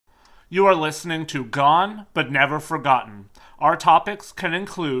You are listening to Gone But Never Forgotten. Our topics can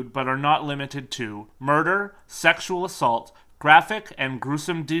include, but are not limited to, murder, sexual assault, graphic and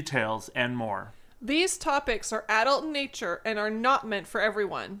gruesome details, and more. These topics are adult in nature and are not meant for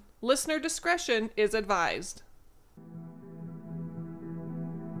everyone. Listener discretion is advised.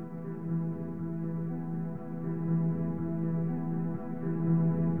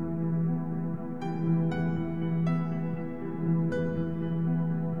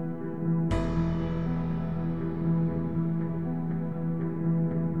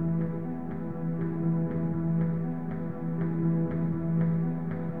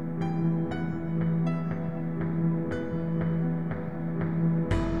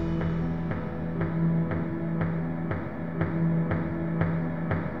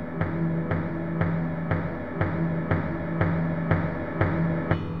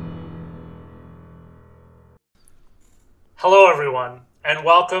 Hello everyone, and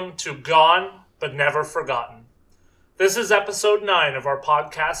welcome to Gone But Never Forgotten. This is episode 9 of our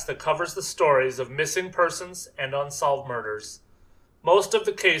podcast that covers the stories of missing persons and unsolved murders. Most of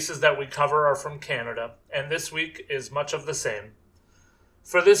the cases that we cover are from Canada, and this week is much of the same.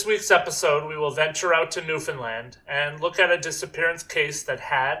 For this week's episode, we will venture out to Newfoundland and look at a disappearance case that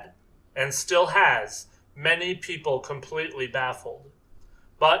had, and still has, many people completely baffled.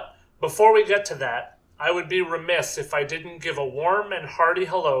 But before we get to that, I would be remiss if I didn't give a warm and hearty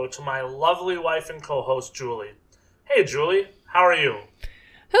hello to my lovely wife and co-host, Julie. Hey, Julie, how are you?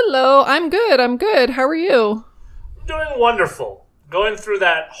 Hello, I'm good. How are you? I'm doing wonderful. Going through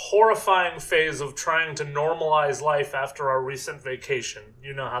that horrifying phase of trying to normalize life after our recent vacation.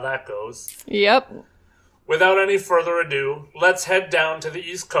 You know how that goes. Yep. Without any further ado, let's head down to the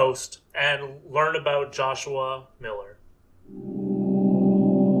East Coast and learn about Joshua Miller.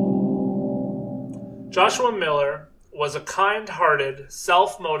 Joshua Miller was a kind-hearted,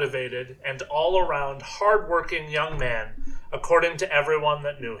 self-motivated, and all-around hard-working young man, according to everyone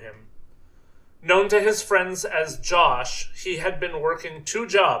that knew him. Known to his friends as Josh, he had been working 2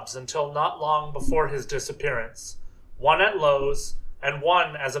 jobs until not long before his disappearance, one at Lowe's and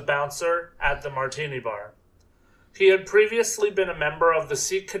one as a bouncer at the Martini Bar. He had previously been a member of the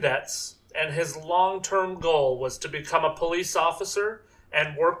Sea Cadets, and his long-term goal was to become a police officer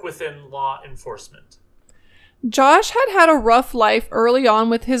and work within law enforcement. Josh had a rough life early on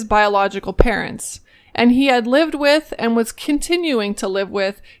with his biological parents, and he had lived with and was continuing to live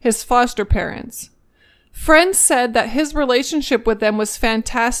with his foster parents. Friends said that his relationship with them was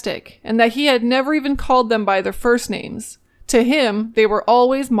fantastic and that he had never even called them by their first names. To him, they were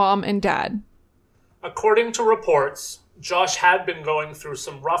always mom and dad. According to reports, Josh had been going through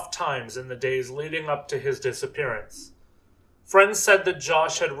some rough times in the days leading up to his disappearance. Friends said that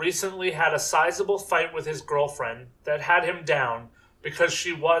Josh had recently had a sizable fight with his girlfriend that had him down because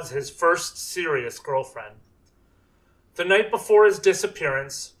she was his first serious girlfriend. The night before his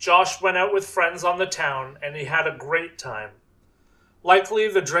disappearance, Josh went out with friends on the town and he had a great time. Likely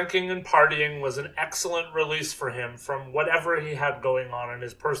the drinking and partying was an excellent release for him from whatever he had going on in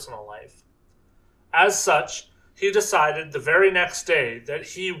his personal life. As such, he decided the very next day that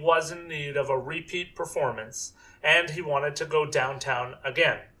he was in need of a repeat performance and he wanted to go downtown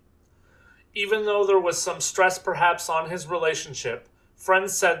again. Even though there was some stress perhaps on his relationship,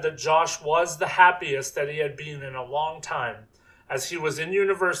 friends said that Josh was the happiest that he had been in a long time, as he was in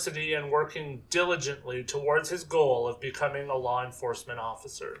university and working diligently towards his goal of becoming a law enforcement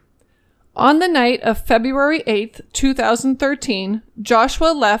officer. On the night of February 8th, 2013,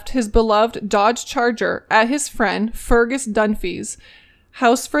 Joshua left his beloved Dodge Charger at his friend Fergus Dunphy's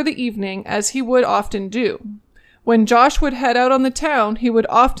house for the evening, as he would often do. When Josh would head out on the town, he would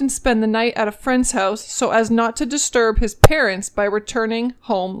often spend the night at a friend's house so as not to disturb his parents by returning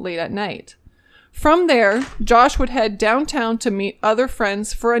home late at night. From there, Josh would head downtown to meet other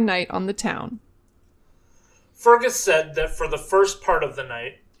friends for a night on the town. Fergus said that for the first part of the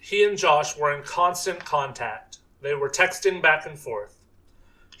night, he and Josh were in constant contact. They were texting back and forth.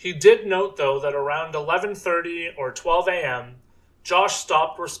 He did note, though, that around 11:30 or 12 a.m., Josh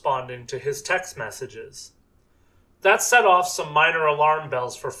stopped responding to his text messages. That set off some minor alarm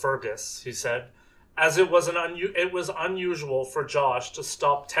bells for Fergus, he said, as it was unusual for Josh to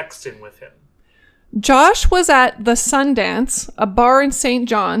stop texting with him. Josh was at the Sundance, a bar in St.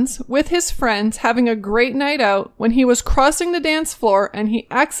 John's, with his friends having a great night out when he was crossing the dance floor and he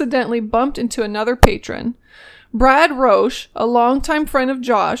accidentally bumped into another patron. Brad Roche, a longtime friend of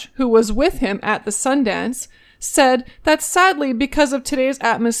Josh, who was with him at the Sundance, said that sadly, because of today's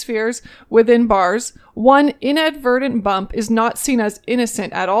atmospheres within bars, one inadvertent bump is not seen as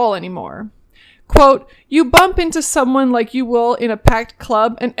innocent at all anymore. Quote, "You bump into someone like you will in a packed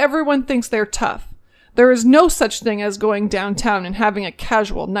club and everyone thinks they're tough. There is no such thing as going downtown and having a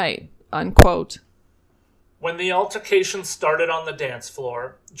casual night." Unquote. When the altercation started on the dance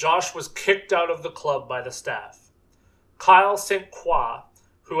floor, Josh was kicked out of the club by the staff. Kyle St. Croix,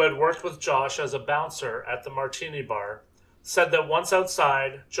 who had worked with Josh as a bouncer at the Martini Bar, said that once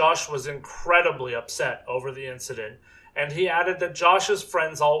outside, Josh was incredibly upset over the incident, and he added that Josh's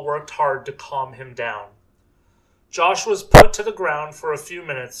friends all worked hard to calm him down. Josh was put to the ground for a few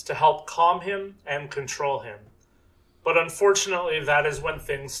minutes to help calm him and control him. But unfortunately, that is when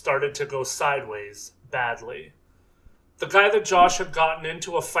things started to go sideways, badly. The guy that Josh had gotten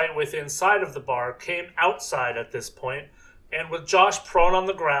into a fight with inside of the bar came outside at this point, and with Josh prone on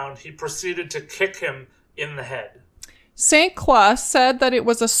the ground, he proceeded to kick him in the head. St. Croix said that it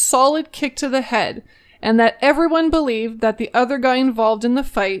was a solid kick to the head, and that everyone believed that the other guy involved in the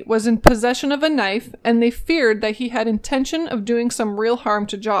fight was in possession of a knife, and they feared that he had intention of doing some real harm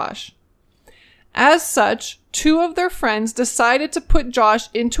to Josh. As such, two of their friends decided to put Josh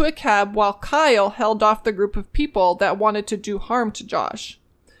into a cab while Kyle held off the group of people that wanted to do harm to Josh.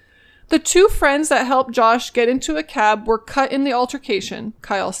 The two friends that helped Josh get into a cab were cut in the altercation,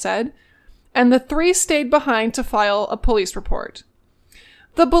 Kyle said, and the three stayed behind to file a police report.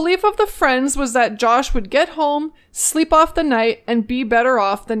 The belief of the friends was that Josh would get home, sleep off the night, and be better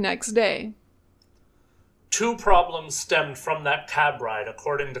off the next day. Two problems stemmed from that cab ride,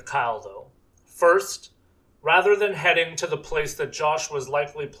 according to Kyle, though. First, rather than heading to the place that Josh was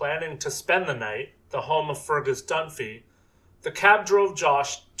likely planning to spend the night, the home of Fergus Dunphy, the cab drove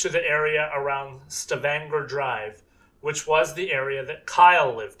Josh to the area around Stavanger Drive, which was the area that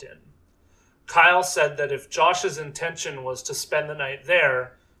Kyle lived in. Kyle said that if Josh's intention was to spend the night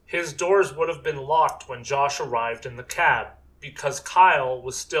there, his doors would have been locked when Josh arrived in the cab, because Kyle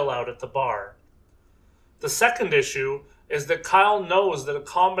was still out at the bar. The second issue is that Kyle knows that a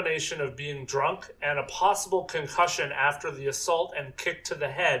combination of being drunk and a possible concussion after the assault and kick to the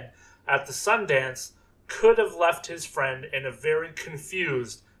head at the Sundance could have left his friend in a very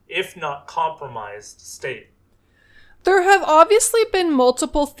confused, if not compromised, state. There have obviously been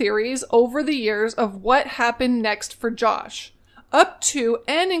multiple theories over the years of what happened next for Josh, up to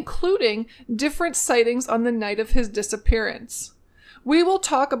and including different sightings on the night of his disappearance. We will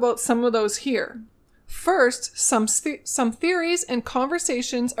talk about some of those here. First, some theories and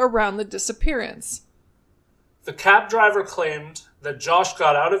conversations around the disappearance. The cab driver claimed that Josh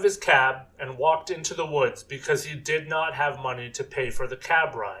got out of his cab and walked into the woods because he did not have money to pay for the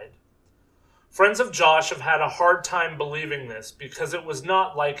cab ride. Friends of Josh have had a hard time believing this because it was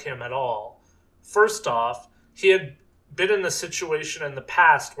not like him at all. First off, he had been in a situation in the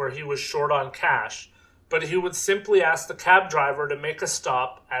past where he was short on cash, but he would simply ask the cab driver to make a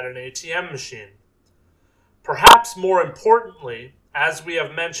stop at an ATM machine. Perhaps more importantly, as we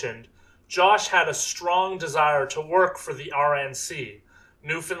have mentioned, Josh had a strong desire to work for the RNC,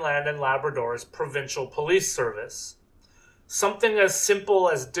 Newfoundland and Labrador's provincial police service. Something as simple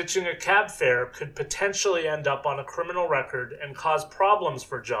as ditching a cab fare could potentially end up on a criminal record and cause problems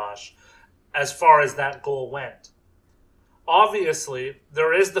for Josh, as far as that goal went. Obviously,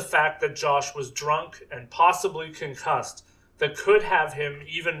 there is the fact that Josh was drunk and possibly concussed that could have him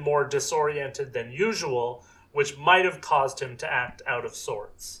even more disoriented than usual, which might have caused him to act out of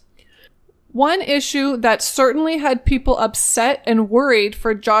sorts. One issue that certainly had people upset and worried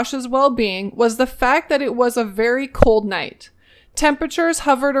for Josh's well-being was the fact that it was a very cold night. Temperatures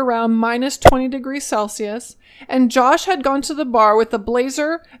hovered around minus 20 degrees Celsius, and Josh had gone to the bar with a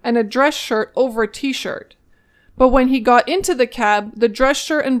blazer and a dress shirt over a t-shirt. But when he got into the cab, the dress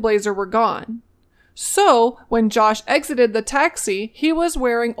shirt and blazer were gone. So, when Josh exited the taxi, he was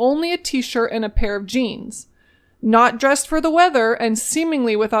wearing only a t-shirt and a pair of jeans. Not dressed for the weather and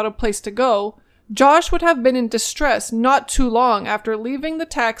seemingly without a place to go, Josh would have been in distress not too long after leaving the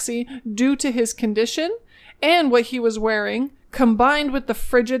taxi due to his condition and what he was wearing, combined with the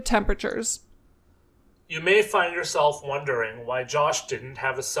frigid temperatures. You may find yourself wondering why Josh didn't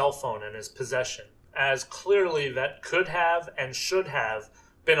have a cell phone in his possession, as clearly that could have and should have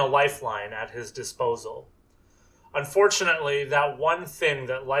been a lifeline at his disposal. Unfortunately, that one thing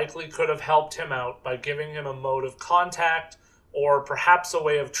that likely could have helped him out by giving him a mode of contact or perhaps a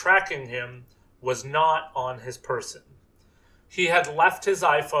way of tracking him was not on his person. He had left his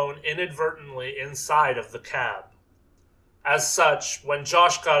iPhone inadvertently inside of the cab. As such, when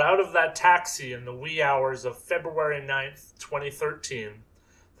Josh got out of that taxi in the wee hours of February 9th, 2013,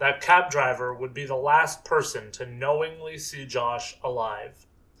 that cab driver would be the last person to knowingly see Josh alive.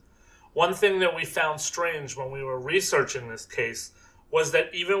 One thing that we found strange when we were researching this case was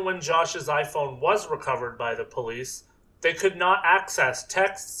that even when Josh's iPhone was recovered by the police, they could not access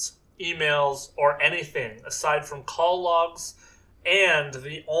texts, emails, or anything aside from call logs, and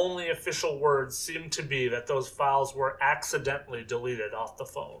the only official words seemed to be that those files were accidentally deleted off the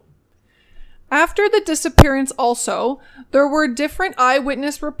phone. After the disappearance also, there were different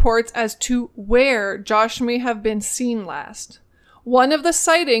eyewitness reports as to where Josh may have been seen last. One of the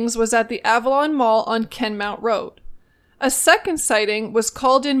sightings was at the Avalon Mall on Kenmount Road. A second sighting was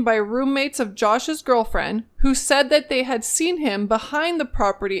called in by roommates of Josh's girlfriend, who said that they had seen him behind the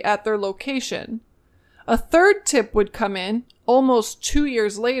property at their location. A third tip would come in, almost 2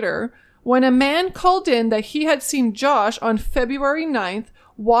 years later, when a man called in that he had seen Josh on February 9th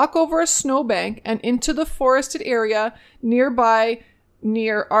walk over a snowbank and into the forested area near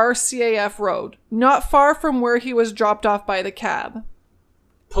RCAF Road, not far from where he was dropped off by the cab.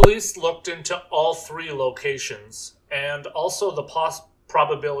 Police looked into all 3 locations, and also the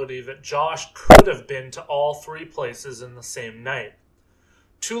probability that Josh could have been to all 3 places in the same night.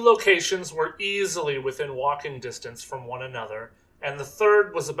 2 locations were easily within walking distance from one another, and the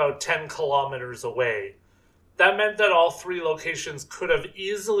third was about 10 kilometers away. That meant that all 3 locations could have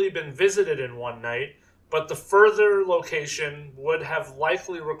easily been visited in one night, but the further location would have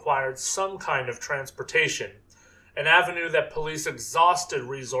likely required some kind of transportation, an avenue that police exhausted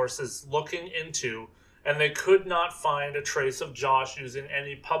resources looking into, and they could not find a trace of Josh using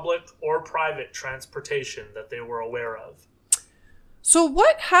any public or private transportation that they were aware of. So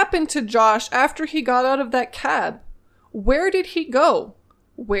what happened to Josh after he got out of that cab? Where did he go?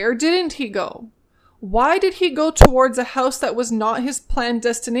 Where didn't he go? Why did he go towards a house that was not his planned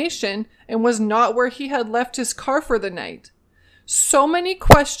destination and was not where he had left his car for the night? So many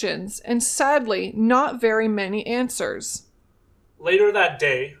questions, and sadly, not very many answers. Later that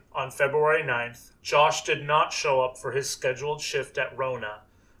day, on February 9th, Josh did not show up for his scheduled shift at Rona,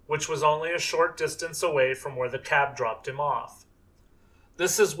 which was only a short distance away from where the cab dropped him off.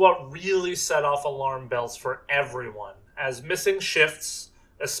 This is what really set off alarm bells for everyone, as missing shifts,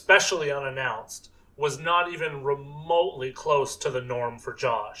 especially unannounced, was not even remotely close to the norm for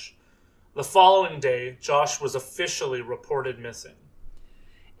Josh. The following day, Josh was officially reported missing.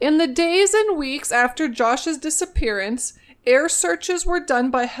 In the days and weeks after Josh's disappearance, air searches were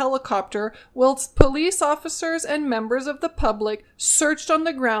done by helicopter, whilst police officers and members of the public searched on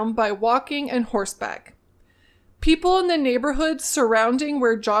the ground by walking and horseback. People in the neighborhood surrounding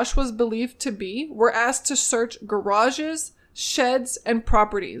where Josh was believed to be were asked to search garages, sheds, and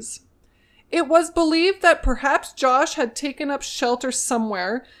properties. It was believed that perhaps Josh had taken up shelter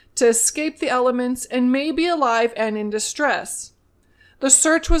somewhere to escape the elements and may be alive and in distress. The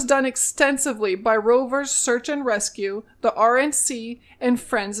search was done extensively by Rovers Search and Rescue, the RNC, and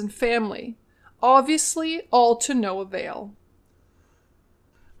friends and family. Obviously, all to no avail.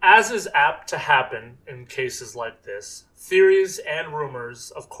 As is apt to happen in cases like this, theories and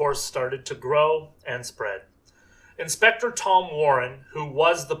rumors, of course, started to grow and spread. Inspector Tom Warren, who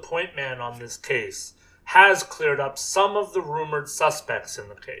was the point man on this case, has cleared up some of the rumored suspects in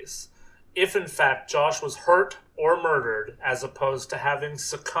the case, if in fact Josh was hurt or murdered as opposed to having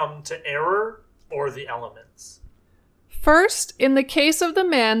succumbed to error or the elements. First, in the case of the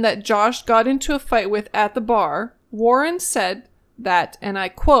man that Josh got into a fight with at the bar, Warren said that, and I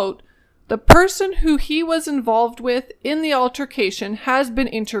quote, "The person who he was involved with in the altercation has been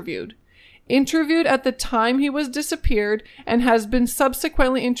interviewed at the time he was disappeared, and has been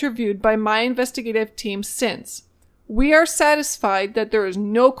subsequently interviewed by my investigative team since. We are satisfied that there is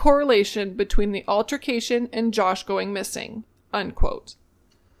no correlation between the altercation and Josh going missing." Unquote.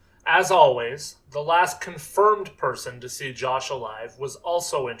 As always, the last confirmed person to see Josh alive was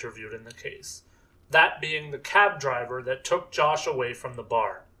also interviewed in the case, that being the cab driver that took Josh away from the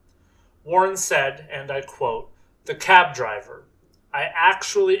bar. Warren said, and I quote, "The cab driver. I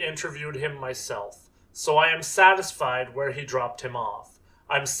actually interviewed him myself, so I am satisfied where he dropped him off.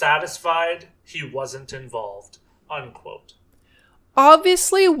 I'm satisfied he wasn't involved." Unquote.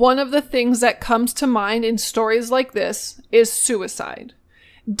 Obviously, one of the things that comes to mind in stories like this is suicide.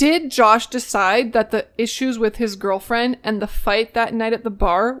 Did Josh decide that the issues with his girlfriend and the fight that night at the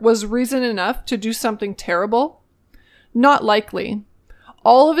bar was reason enough to do something terrible? Not likely.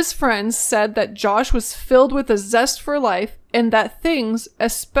 All of his friends said that Josh was filled with a zest for life and that things,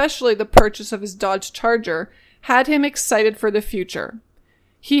 especially the purchase of his Dodge Charger, had him excited for the future.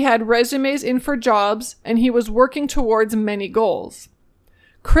 He had resumes in for jobs and he was working towards many goals.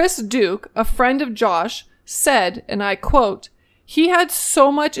 Chris Duke, a friend of Josh, said, and I quote, "He had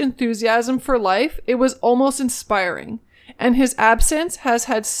so much enthusiasm for life, it was almost inspiring, and his absence has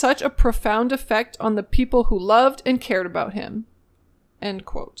had such a profound effect on the people who loved and cared about him." End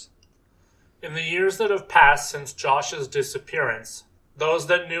quote. In the years that have passed since Josh's disappearance, those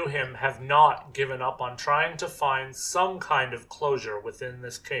that knew him have not given up on trying to find some kind of closure within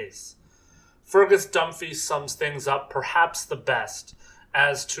this case. Fergus Dunphy sums things up perhaps the best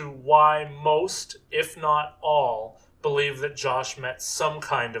as to why most, if not all, believe that Josh met some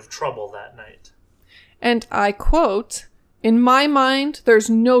kind of trouble that night. And I quote, "In my mind, there's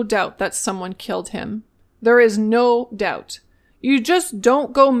no doubt that someone killed him. There is no doubt. You just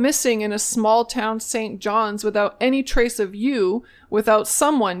don't go missing in a small town St. John's without any trace of you, without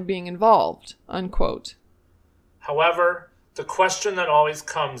someone being involved." Unquote. However, the question that always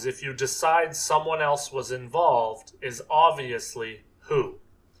comes if you decide someone else was involved is obviously who.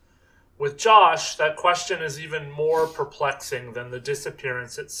 With Josh, that question is even more perplexing than the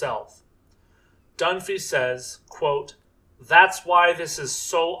disappearance itself. Dunphy says, quote, "That's why this is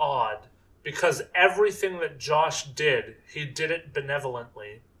so odd, because everything that Josh did, he did it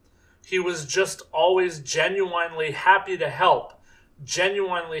benevolently. He was just always genuinely happy to help,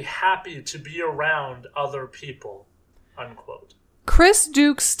 genuinely happy to be around other people." Unquote. Chris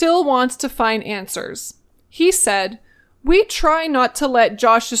Duke still wants to find answers. He said, "We try not to let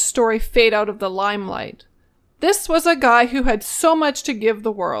Josh's story fade out of the limelight. This was a guy who had so much to give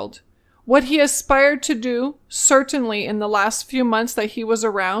the world. What he aspired to do, certainly in the last few months that he was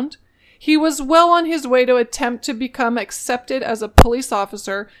around, he was well on his way to attempt to become accepted as a police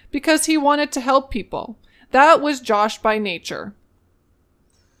officer because he wanted to help people. That was Josh by nature."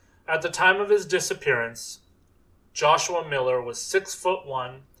 At the time of his disappearance, Joshua Miller was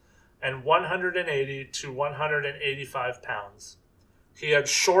 6'1" and 180 to 185 pounds. He had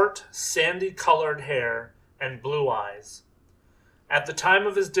short, sandy-colored hair and blue eyes. At the time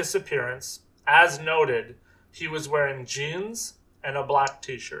of his disappearance, as noted, he was wearing jeans and a black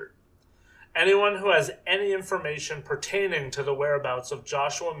t-shirt. Anyone who has any information pertaining to the whereabouts of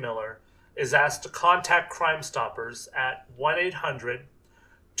Joshua Miller is asked to contact Crime Stoppers at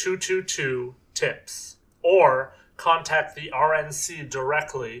 1-800-222-TIPS or contact the RNC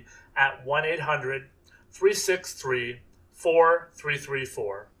directly at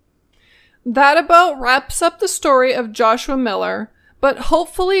 1-800-363-4334. That about wraps up the story of Joshua Miller, but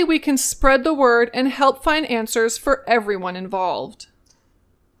hopefully we can spread the word and help find answers for everyone involved.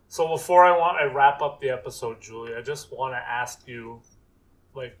 So before I wrap up the episode, Julie, I just want to ask you,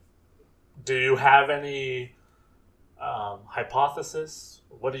 do you have any hypothesis?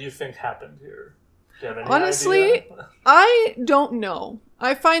 What do you think happened here? Do you have any Honestly, idea? I don't know.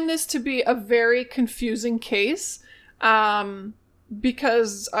 I find this to be a very confusing case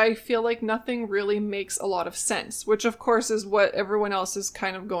because I feel like nothing really makes a lot of sense, which of course is what everyone else is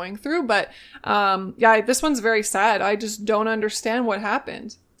kind of going through. But yeah, this one's very sad. I just don't understand what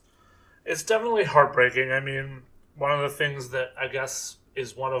happened. It's definitely heartbreaking. I mean, one of the things that I guess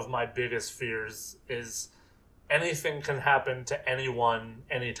is one of my biggest fears is anything can happen to anyone,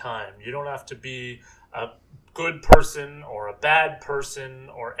 anytime. You don't have to be a good person or a bad person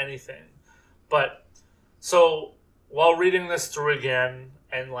or anything. But so while reading this through again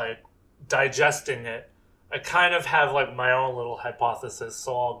and digesting it, I kind of have my own little hypothesis.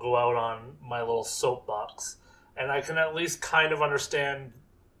 So I'll go out on my little soapbox and I can at least kind of understand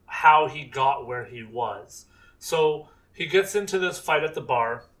how he got where he was. So he gets into this fight at the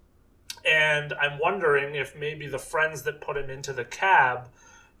bar, and I'm wondering if maybe the friends that put him into the cab,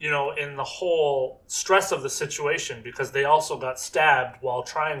 in the whole stress of the situation, because they also got stabbed while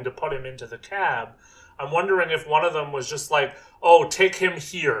trying to put him into the cab, I'm wondering if one of them was just oh, take him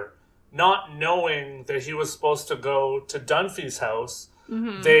here, not knowing that he was supposed to go to Dunphy's house.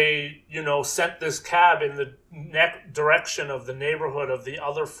 Mm-hmm. They, sent this cab in the direction of the neighborhood of the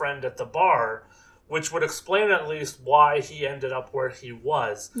other friend at the bar, which would explain at least why he ended up where he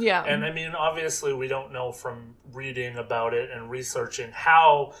was. Yeah. And I mean, obviously we don't know from reading about it and researching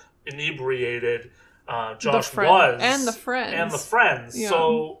how inebriated Josh was. And the friends. Yeah.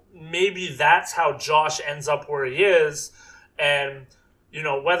 So maybe that's how Josh ends up where he is. And,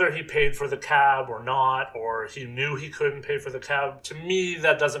 whether he paid for the cab or not, or he knew he couldn't pay for the cab, to me,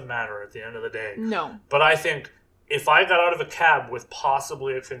 that doesn't matter at the end of the day. No. But I think if I got out of a cab with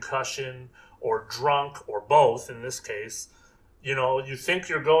possibly a concussion or drunk or both in this case, you think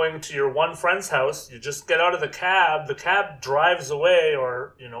you're going to your one friend's house, you just get out of the cab drives away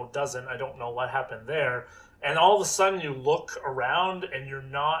or, doesn't, I don't know what happened there, and all of a sudden you look around and you're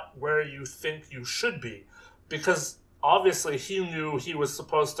not where you think you should be, because obviously he knew he was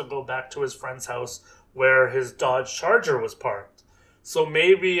supposed to go back to his friend's house where his Dodge Charger was parked. So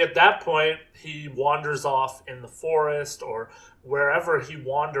maybe at that point he wanders off in the forest or wherever he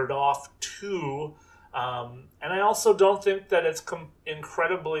wandered off to And I also don't think that it's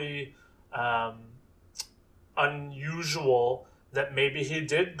incredibly unusual that maybe he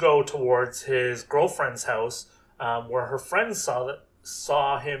did go towards his girlfriend's house, where her friends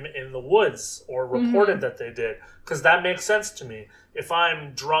saw him in the woods or reported that they did, because that makes sense to me. If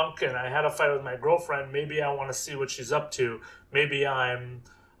I'm drunk and I had a fight with my girlfriend, maybe I want to see what she's up to. Maybe I'm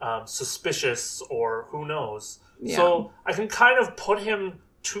suspicious, or who knows. Yeah. So I can kind of put him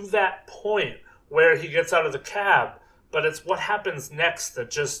to that point where he gets out of the cab, but it's what happens next that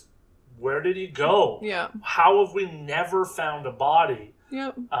just, where did he go? Yeah. How have we never found a body?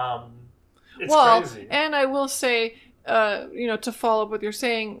 Yep. It's crazy. And I will say, to follow up what you're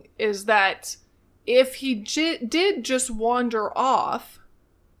saying, is that if he did just wander off,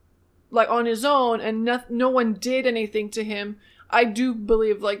 like on his own, and no one did anything to him, I do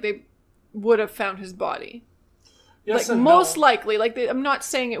believe like they would have found his body. Yes, like most likely. Like I'm not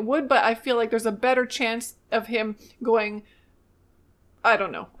saying it would, but I feel like there's a better chance of him going. I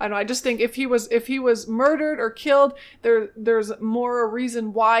don't know. I just think if he was murdered or killed, there's more a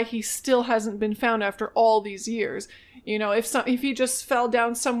reason why he still hasn't been found after all these years. If he just fell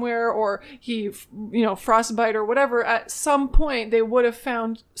down somewhere, or he, frostbite or whatever, at some point they would have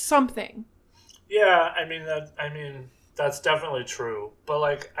found something. Yeah, I mean that's definitely true. But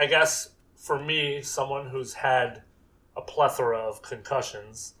like, I guess for me, someone who's had a plethora of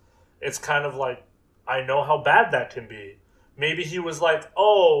concussions, it's kind of like, I know how bad that can be. Maybe he was like,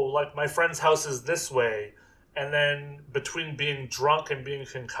 oh, like my friend's house is this way. And then between being drunk and being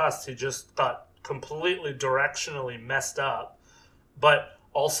concussed, he just got completely directionally messed up. But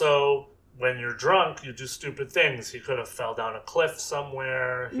also, when you're drunk, you do stupid things. He could have fell down a cliff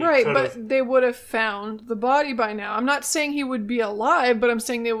somewhere. But they would have found the body by now. I'm not saying he would be alive, but I'm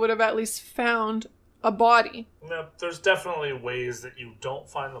saying they would have at least found a body. No, there's definitely ways that you don't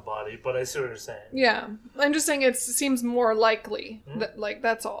find the body, but I see what you're saying. Yeah. I'm just saying it seems more likely.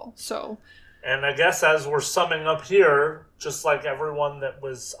 That's all. So. And I guess as we're summing up here, just like everyone that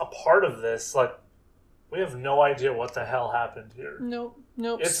was a part of this, like, we have no idea what the hell happened here. Nope.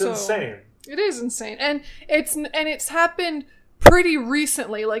 It's insane. It is insane. And it's happened pretty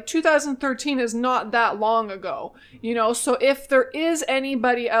recently. Like 2013 is not that long ago, so if there is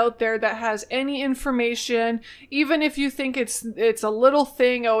anybody out there that has any information, even if you think it's a little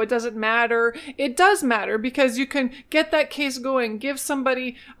thing, it doesn't matter, it does matter, because you can get that case going, give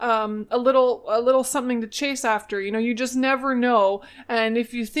somebody a little something to chase after. You just never know. And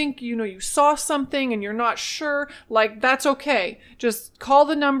if you think you saw something and you're not sure, like, that's okay. Just call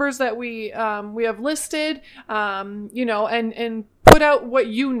the numbers that we have listed, and put out what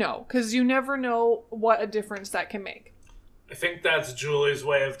you know, because you never know what a difference that can make. I think that's Julie's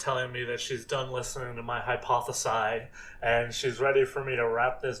way of telling me that she's done listening to my hypothesi, and she's ready for me to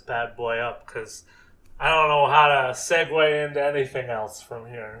wrap this bad boy up, because I don't know how to segue into anything else from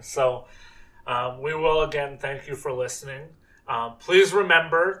here. So we will again thank you for listening. Please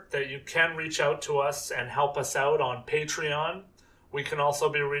remember that you can reach out to us and help us out on Patreon. We can also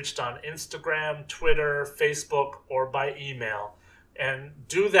be reached on Instagram, Twitter, Facebook, or by email. And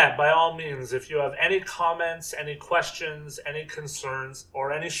do that by all means. If you have any comments, any questions, any concerns,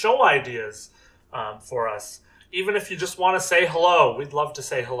 or any show ideas for us. Even if you just want to say hello, we'd love to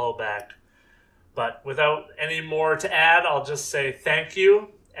say hello back. But without any more to add, I'll just say thank you,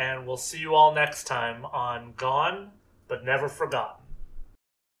 and we'll see you all next time on Gone But Never Forgotten.